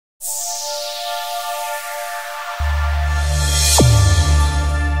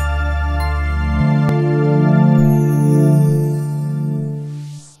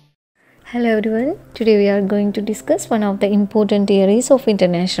Hello everyone. Today we are going to discuss one of the important theories of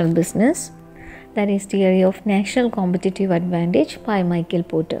international business, that is theory of national competitive advantage by Michael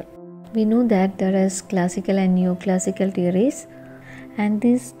Porter. We know that there is classical and neoclassical theories, and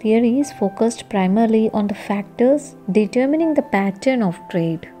these theories focused primarily on the factors determining the pattern of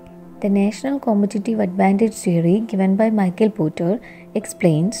trade. The national competitive advantage theory given by Michael Porter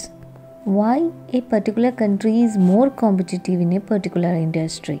explains why a particular country is more competitive in a particular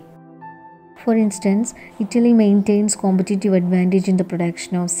industry. For instance, Italy maintains competitive advantage in the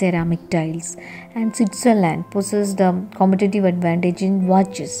production of ceramic tiles, and Switzerland possesses the competitive advantage in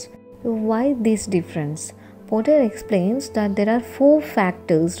watches. So why this difference? Porter explains that there are 4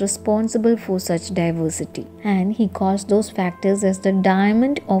 factors responsible for such diversity, and he calls those factors as the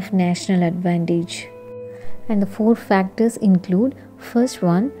diamond of national advantage. And the 4 factors include: first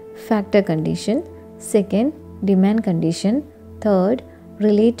one, factor condition; second, demand condition; third,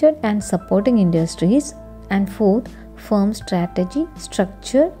 related and supporting industries; and fourth, firm strategy,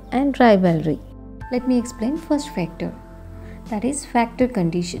 structure and rivalry. Let me explain first factor, that is factor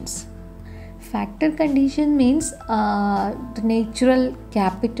conditions. Factor condition means the natural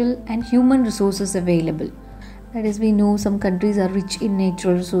capital and human resources available. That is, we know some countries are rich in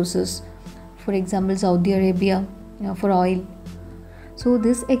natural resources. For example, Saudi Arabia, for oil. So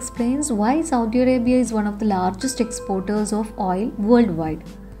this explains why Saudi Arabia is one of the largest exporters of oil worldwide.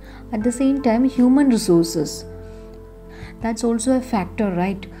 At the same time, human resources, that's also a factor,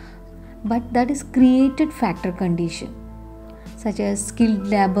 right? But that is created factor condition, such as skilled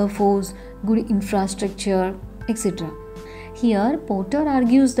labor force, good infrastructure, etc. Here, Porter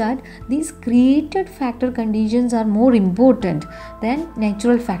argues that these created factor conditions are more important than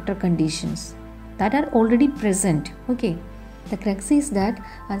natural factor conditions that are already present. Okay. The crux is that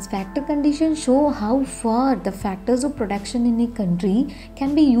as factor conditions show how far the factors of production in a country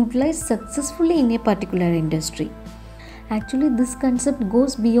can be utilized successfully in a particular industry. Actually, this concept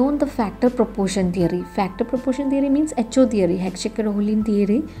goes beyond the factor proportion theory. Factor proportion theory means HO theory, Heckscher-Ohlin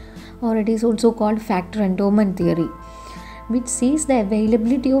theory, or it is also called factor endowment theory, which says the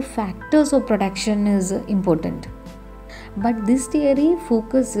availability of factors of production is important. But this theory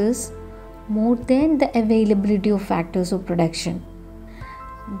focuses more than the availability of factors of production.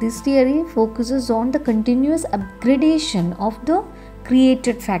 This theory focuses on the continuous upgradation of the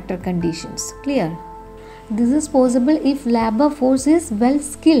created factor conditions. Clear? This is possible if labor force is well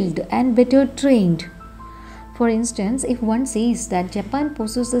skilled and better trained. For instance, if one says that Japan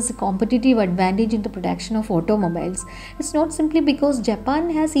possesses a competitive advantage in the production of automobiles, it's not simply because Japan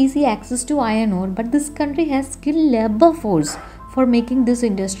has easy access to iron ore, but this country has skilled labor force for making this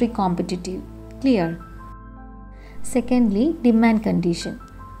industry competitive. Clear? Secondly, demand condition.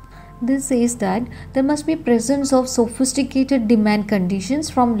 This says that there must be presence of sophisticated demand conditions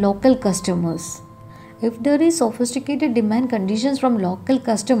from local customers. If there is sophisticated demand conditions from local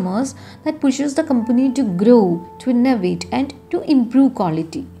customers, that pushes the company to grow, to innovate and to improve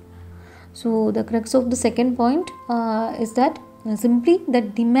quality. So the crux of the second point is that simply the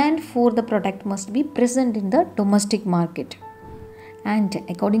demand for the product must be present in the domestic market. And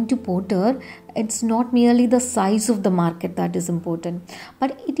according to Porter, it's not merely the size of the market that is important,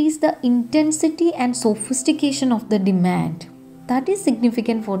 but it is the intensity and sophistication of the demand that is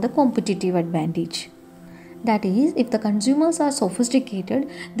significant for the competitive advantage. That is, if the consumers are sophisticated,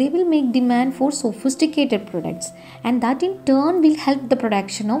 they will make demand for sophisticated products, and that in turn will help the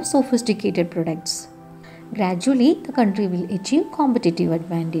production of sophisticated products. Gradually, the country will achieve competitive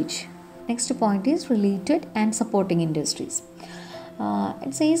advantage. Next point is related and supporting industries.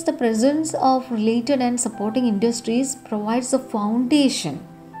 It says the presence of related and supporting industries provides a foundation.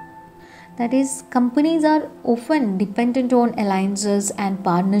 That is, companies are often dependent on alliances and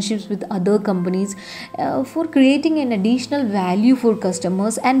partnerships with other companies for creating an additional value for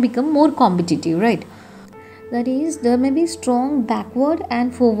customers and become more competitive, right? That is, there may be strong backward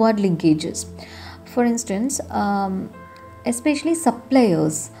and forward linkages. For instance, especially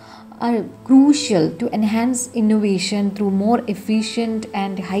suppliers are crucial to enhance innovation through more efficient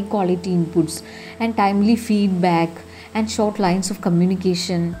and high quality inputs and timely feedback and short lines of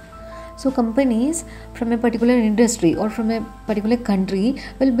communication. So companies from a particular industry or from a particular country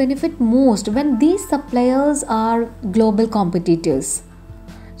will benefit most when these suppliers are global competitors.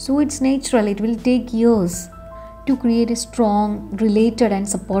 So it's natural, it will take years to create a strong, related and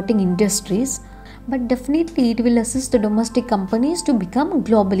supporting industries, but definitely it will assist the domestic companies to become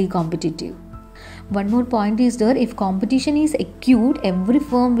globally competitive. One more point is there, if competition is acute, every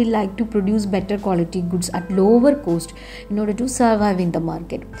firm will like to produce better quality goods at lower cost in order to survive in the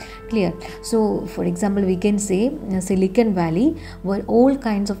market. Clear? So for example, we can say Silicon Valley, where all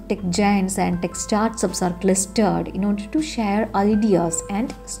kinds of tech giants and tech startups are clustered in order to share ideas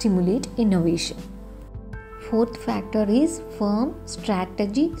and stimulate innovation. Fourth factor is firm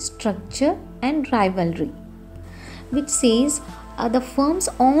strategy, structure and rivalry, which says the firm's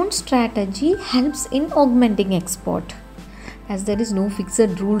own strategy helps in augmenting export, as there is no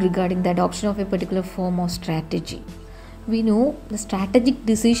fixed rule regarding the adoption of a particular firm or strategy. We know the strategic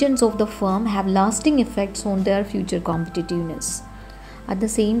decisions of the firm have lasting effects on their future competitiveness. At the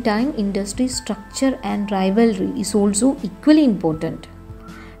same time, industry structure and rivalry is also equally important.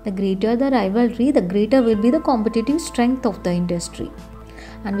 The greater the rivalry, the greater will be the competitive strength of the industry.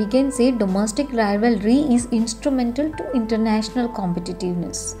 And we can say domestic rivalry is instrumental to international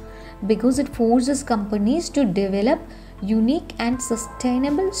competitiveness because it forces companies to develop unique and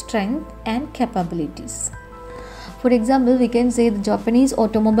sustainable strength and capabilities. For example, we can say the Japanese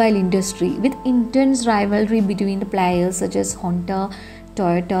automobile industry with intense rivalry between the players such as Honda,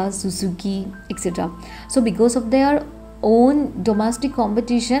 Toyota, Suzuki, etc. So because of their own domestic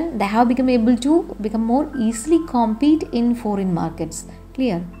competition, they have become able to more easily compete in foreign markets.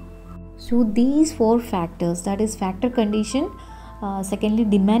 Clear? So these four factors, that is factor condition, secondly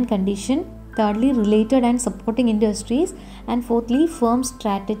demand condition, thirdly related and supporting industries, and fourthly firm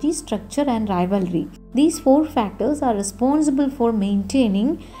strategy, structure and rivalry. These four factors are responsible for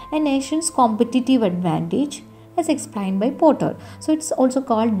maintaining a nation's competitive advantage as explained by Porter. So it's also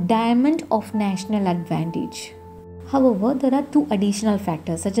called diamond of national advantage. However, there are two additional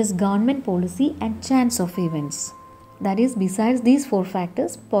factors such as government policy and chance of events. That is, besides these four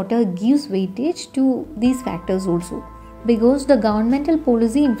factors, Porter gives weightage to these factors also, because the governmental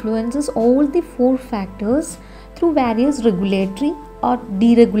policy influences all the four factors through various regulatory or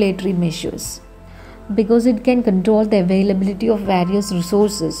deregulatory measures, because it can control the availability of various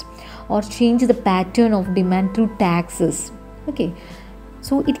resources or change the pattern of demand through taxes. Okay,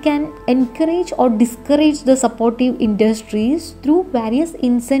 so it can encourage or discourage the supportive industries through various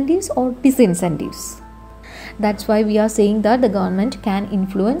incentives or disincentives. That's why we are saying that the government can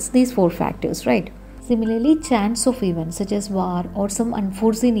influence these four factors, right? Similarly, chance of events such as war or some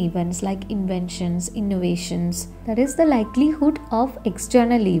unforeseen events like inventions, innovations, that is the likelihood of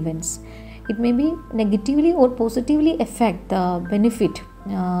external events. It may be negatively or positively affect the benefit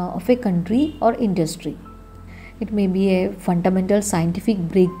of a country or industry. It may be a fundamental scientific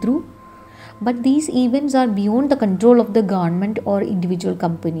breakthrough, but these events are beyond the control of the government or individual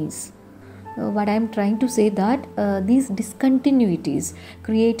companies. What I am trying to say that these discontinuities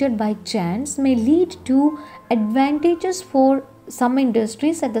created by chance may lead to advantages for some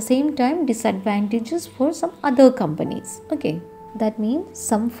industries, at the same time disadvantages for some other companies. Okay, that means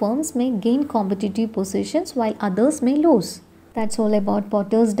some firms may gain competitive positions while others may lose. That's all about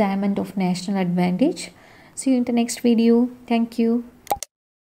Porter's diamond of national advantage. See you in the next video. Thank you.